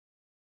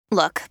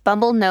Look,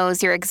 Bumble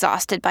knows you're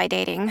exhausted by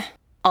dating.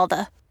 All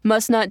the,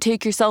 must not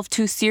take yourself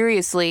too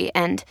seriously,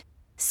 and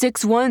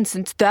 6'1"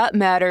 since that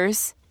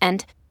matters.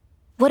 And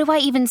what do I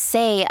even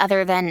say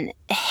other than,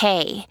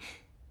 hey?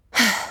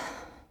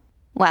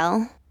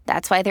 Well,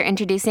 that's why they're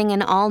introducing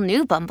an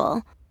all-new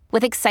Bumble,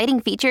 with exciting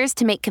features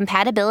to make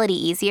compatibility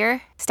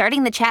easier,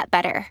 starting the chat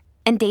better,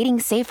 and dating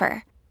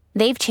safer.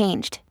 They've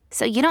changed,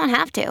 so you don't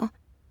have to.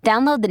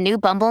 Download the new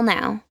Bumble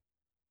now.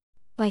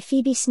 By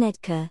Phoebe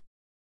Snedker.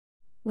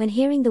 When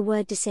hearing the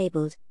word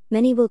disabled,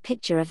 many will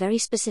picture a very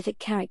specific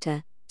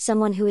character,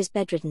 someone who is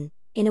bedridden,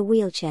 in a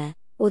wheelchair,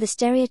 or the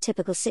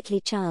stereotypical sickly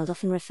child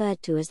often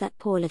referred to as that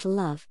poor little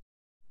love.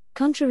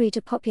 Contrary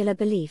to popular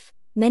belief,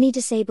 many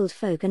disabled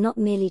folk are not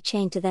merely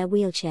chained to their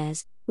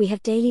wheelchairs. We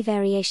have daily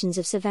variations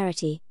of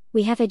severity,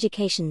 we have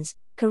educations,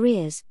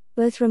 careers,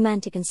 both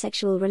romantic and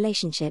sexual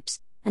relationships,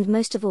 and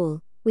most of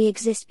all, we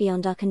exist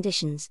beyond our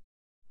conditions.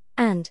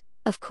 And,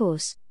 of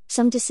course,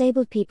 some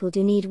disabled people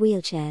do need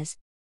wheelchairs.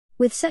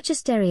 With such a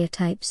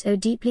stereotype so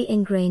deeply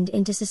ingrained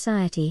into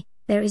society,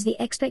 there is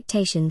the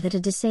expectation that a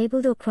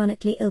disabled or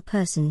chronically ill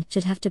person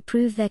should have to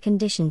prove their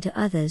condition to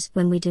others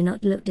when we do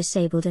not look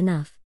disabled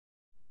enough.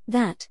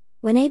 That,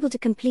 when able to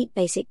complete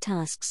basic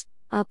tasks,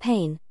 our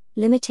pain,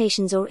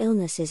 limitations or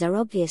illnesses are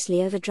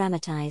obviously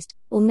over-dramatized,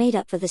 or made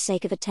up for the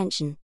sake of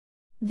attention.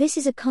 This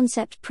is a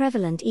concept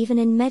prevalent even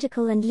in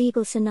medical and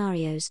legal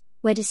scenarios,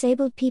 where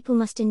disabled people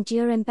must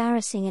endure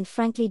embarrassing and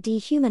frankly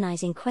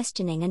dehumanizing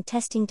questioning and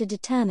testing to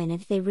determine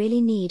if they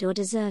really need or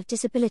deserve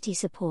disability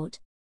support.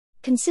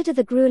 Consider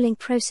the grueling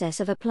process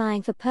of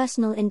applying for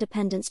Personal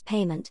Independence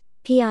Payment,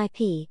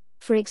 PIP,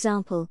 for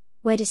example,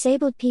 where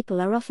disabled people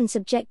are often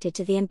subjected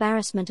to the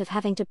embarrassment of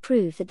having to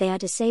prove that they are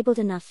disabled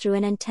enough through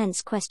an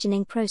intense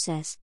questioning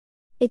process.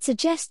 It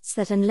suggests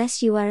that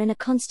unless you are in a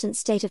constant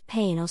state of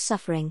pain or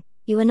suffering,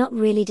 you are not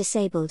really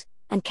disabled,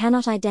 and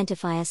cannot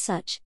identify as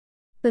such.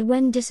 But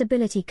when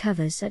disability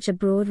covers such a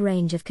broad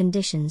range of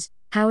conditions,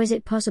 how is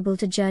it possible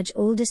to judge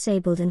all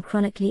disabled and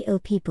chronically ill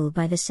people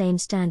by the same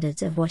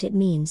standards of what it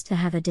means to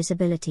have a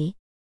disability?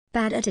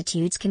 Bad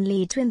attitudes can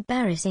lead to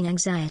embarrassing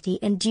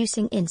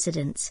anxiety-inducing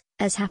incidents,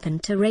 as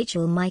happened to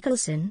Rachel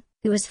Michelson,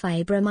 who has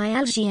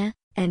fibromyalgia,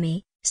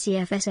 ME,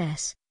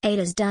 CFSS,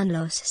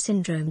 Ehlers-Danlos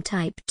syndrome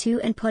type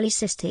 2 and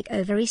polycystic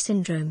ovary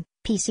syndrome,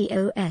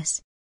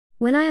 PCOS.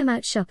 When I am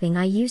out shopping,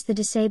 I use the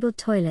disabled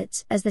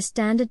toilets as the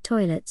standard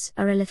toilets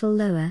are a little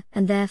lower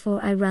and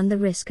therefore I run the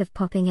risk of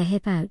popping a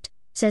hip out,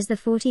 says the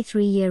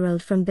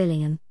 43-year-old from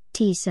Billingham,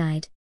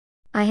 Teesside.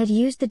 I had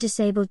used the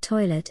disabled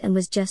toilet and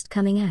was just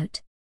coming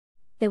out.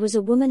 There was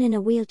a woman in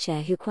a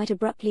wheelchair who quite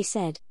abruptly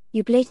said,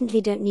 "You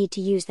blatantly don't need to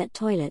use that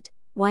toilet,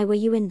 why were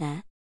you in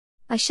there?"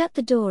 I shut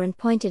the door and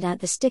pointed out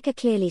the sticker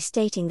clearly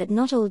stating that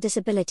not all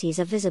disabilities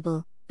are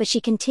visible, but she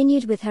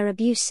continued with her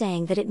abuse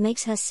saying that it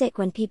makes her sick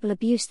when people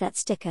abuse that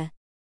sticker.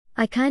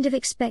 I kind of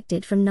expect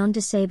it from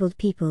non-disabled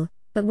people,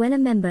 but when a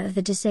member of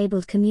the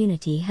disabled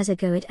community has a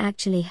go it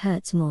actually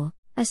hurts more.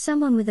 As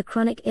someone with a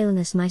chronic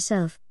illness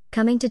myself,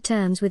 coming to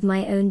terms with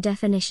my own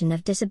definition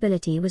of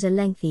disability was a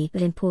lengthy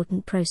but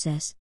important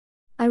process.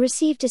 I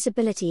received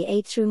disability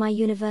aid through my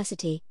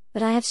university,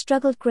 but I have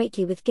struggled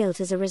greatly with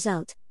guilt as a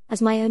result,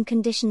 as my own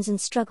conditions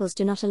and struggles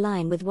do not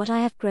align with what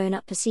I have grown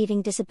up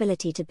perceiving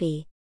disability to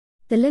be.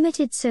 The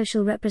limited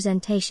social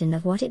representation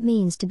of what it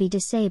means to be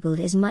disabled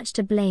is much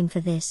to blame for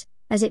this,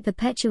 as it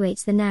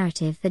perpetuates the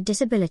narrative that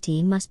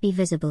disability must be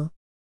visible.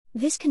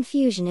 This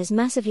confusion is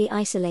massively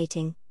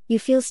isolating. You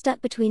feel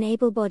stuck between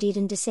able-bodied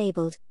and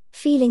disabled,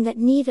 feeling that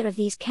neither of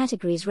these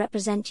categories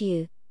represent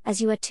you,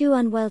 as you are too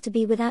unwell to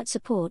be without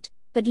support,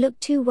 but look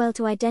too well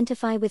to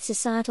identify with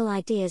societal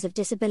ideas of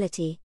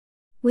disability.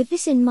 With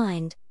this in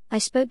mind, I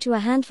spoke to a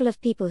handful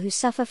of people who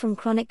suffer from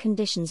chronic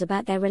conditions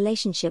about their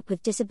relationship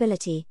with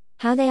disability,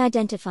 how they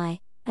identify,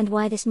 and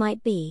why this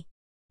might be.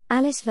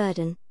 Alice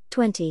Verdon,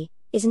 20,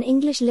 is an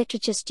English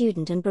literature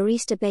student and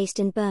barista based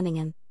in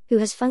Birmingham, who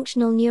has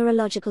functional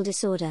neurological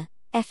disorder,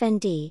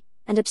 FND,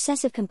 and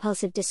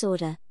obsessive-compulsive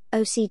disorder,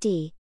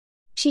 OCD.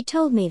 She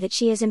told me that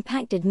she is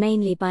impacted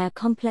mainly by a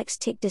complex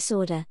tic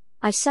disorder.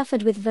 I've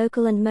suffered with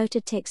vocal and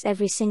motor tics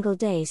every single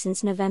day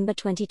since November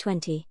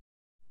 2020.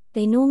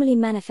 They normally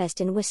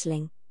manifest in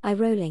whistling,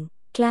 eye-rolling,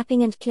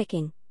 clapping and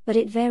clicking, but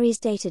it varies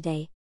day to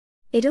day.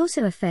 It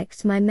also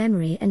affects my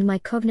memory and my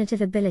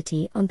cognitive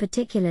ability on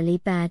particularly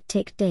bad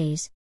tic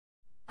days.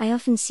 I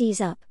often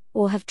seize up,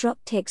 or have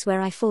dropped tics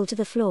where I fall to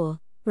the floor,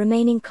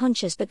 remaining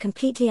conscious but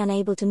completely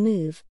unable to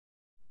move.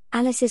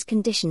 Alice's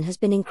condition has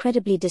been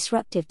incredibly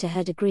disruptive to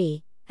her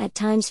degree, at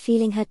times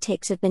feeling her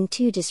tics have been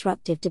too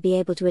disruptive to be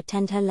able to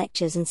attend her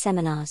lectures and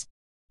seminars.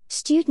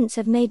 Students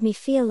have made me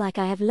feel like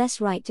I have less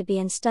right to be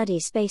in study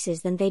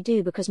spaces than they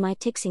do because my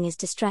ticsing is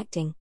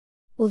distracting.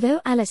 Although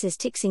Alice's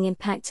ticsing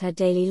impacts her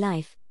daily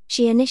life,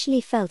 she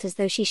initially felt as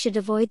though she should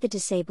avoid the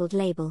disabled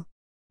label.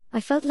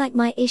 I felt like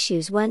my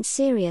issues weren't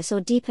serious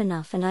or deep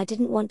enough and I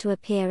didn't want to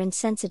appear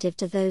insensitive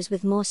to those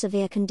with more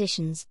severe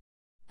conditions.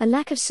 A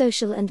lack of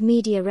social and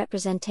media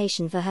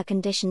representation for her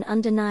condition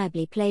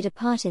undeniably played a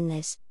part in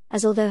this,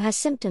 as although her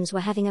symptoms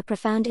were having a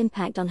profound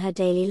impact on her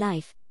daily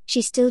life,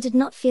 she still did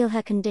not feel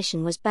her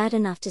condition was bad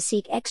enough to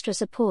seek extra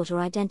support or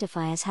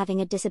identify as having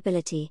a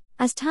disability.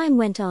 As time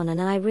went on and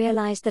I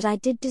realized that I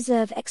did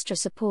deserve extra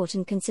support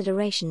and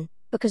consideration,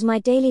 because my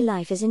daily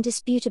life is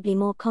indisputably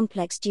more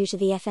complex due to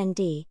the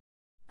FND.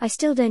 I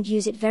still don't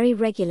use it very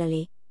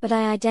regularly, but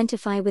I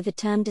identify with the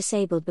term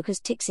disabled because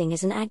ticsing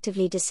is an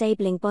actively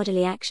disabling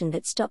bodily action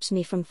that stops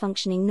me from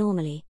functioning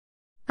normally.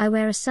 I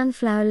wear a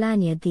sunflower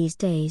lanyard these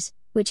days,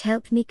 which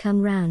helped me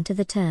come round to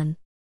the term.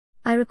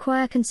 I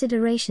require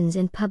considerations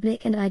in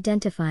public, and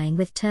identifying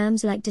with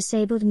terms like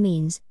disabled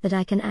means that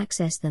I can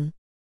access them.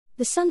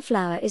 The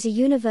sunflower is a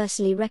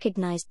universally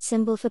recognized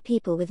symbol for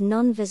people with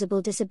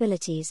non-visible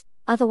disabilities,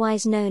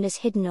 otherwise known as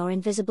hidden or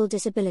invisible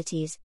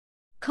disabilities.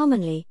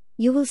 Commonly,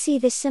 you will see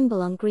this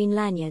symbol on green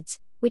lanyards,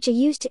 which are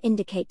used to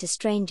indicate to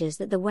strangers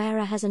that the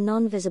wearer has a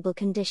non-visible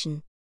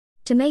condition.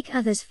 To make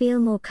others feel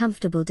more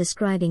comfortable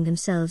describing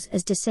themselves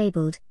as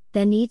disabled,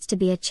 there needs to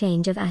be a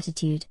change of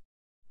attitude.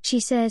 She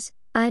says,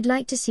 I'd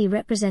like to see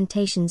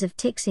representations of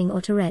ticsing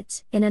or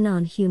Tourette's in a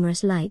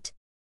non-humorous light.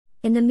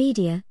 In the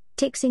media,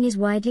 ticsing is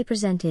widely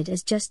presented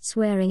as just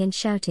swearing and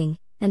shouting,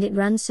 and it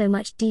runs so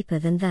much deeper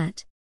than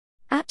that.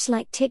 Apps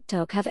like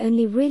TikTok have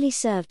only really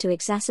served to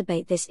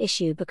exacerbate this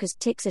issue because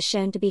tics are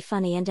shown to be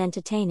funny and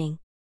entertaining.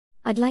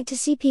 I'd like to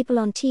see people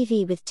on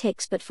TV with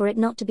tics, but for it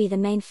not to be the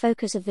main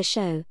focus of the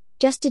show,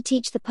 just to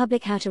teach the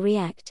public how to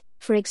react.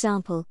 For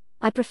example,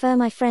 I prefer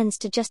my friends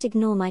to just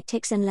ignore my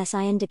tics unless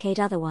I indicate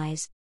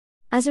otherwise.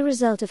 As a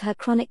result of her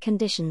chronic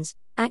conditions,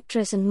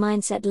 actress and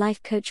mindset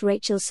life coach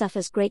Rachel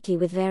suffers greatly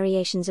with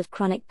variations of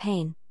chronic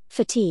pain,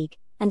 fatigue,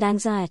 and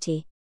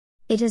anxiety.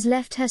 It has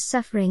left her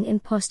suffering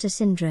imposter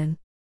syndrome.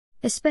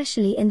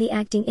 Especially in the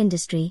acting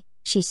industry,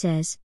 she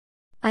says.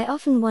 I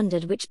often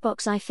wondered which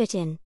box I fit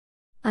in.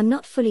 I'm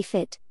not fully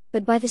fit,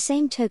 but by the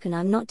same token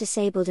I'm not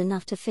disabled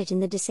enough to fit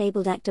in the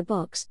disabled actor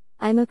box.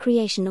 I'm a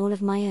creation all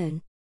of my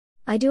own.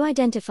 I do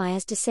identify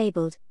as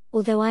disabled,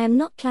 although I am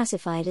not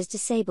classified as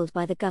disabled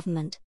by the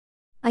government.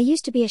 I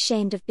used to be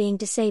ashamed of being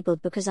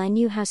disabled because I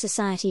knew how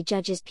society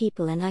judges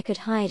people, and I could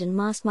hide and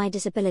mask my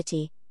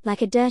disability,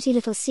 like a dirty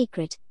little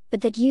secret,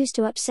 but that used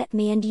to upset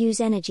me and use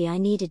energy I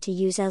needed to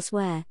use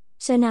elsewhere,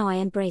 so now I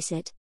embrace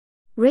it.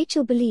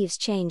 Rachel believes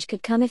change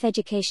could come if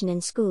education in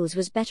schools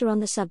was better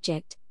on the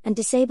subject, and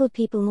disabled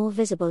people more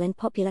visible in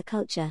popular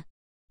culture.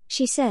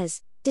 She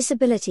says,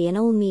 disability in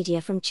all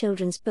media from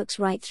children's books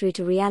right through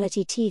to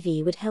reality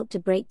TV would help to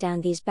break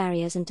down these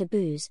barriers and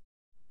taboos.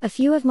 A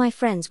few of my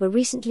friends were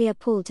recently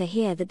appalled to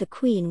hear that the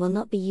Queen will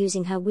not be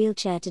using her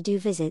wheelchair to do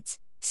visits,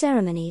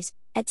 ceremonies,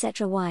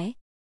 etc. Why?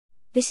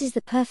 This is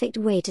the perfect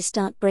way to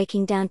start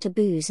breaking down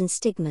taboos and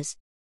stigmas.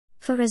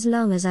 For as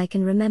long as I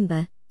can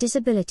remember,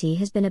 disability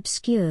has been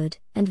obscured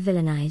and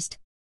villainized.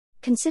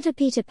 Consider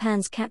Peter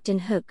Pan's Captain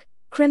Hook,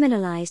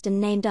 criminalized and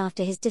named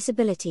after his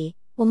disability,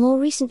 or more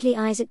recently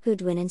Isaac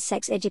Goodwin in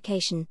Sex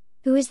Education,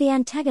 who is the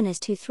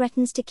antagonist who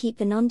threatens to keep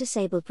the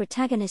non-disabled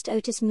protagonist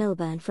Otis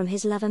Milburn from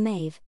his lover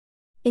Maeve.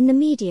 In the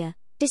media,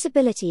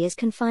 disability is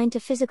confined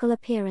to physical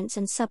appearance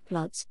and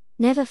subplots,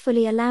 never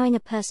fully allowing a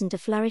person to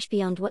flourish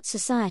beyond what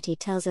society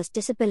tells us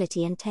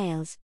disability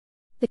entails.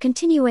 The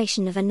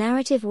continuation of a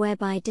narrative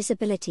whereby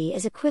disability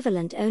is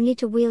equivalent only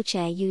to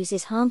wheelchair use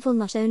is harmful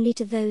not only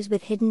to those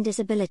with hidden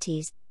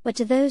disabilities, but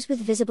to those with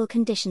visible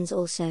conditions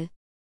also.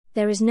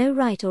 There is no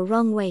right or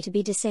wrong way to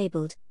be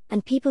disabled,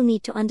 and people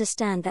need to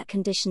understand that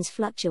conditions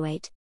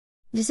fluctuate.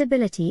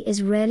 Disability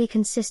is rarely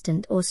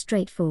consistent or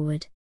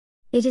straightforward.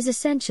 It is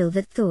essential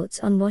that thoughts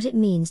on what it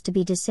means to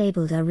be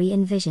disabled are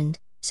re-envisioned,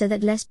 so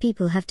that less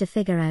people have to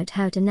figure out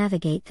how to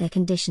navigate their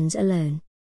conditions alone.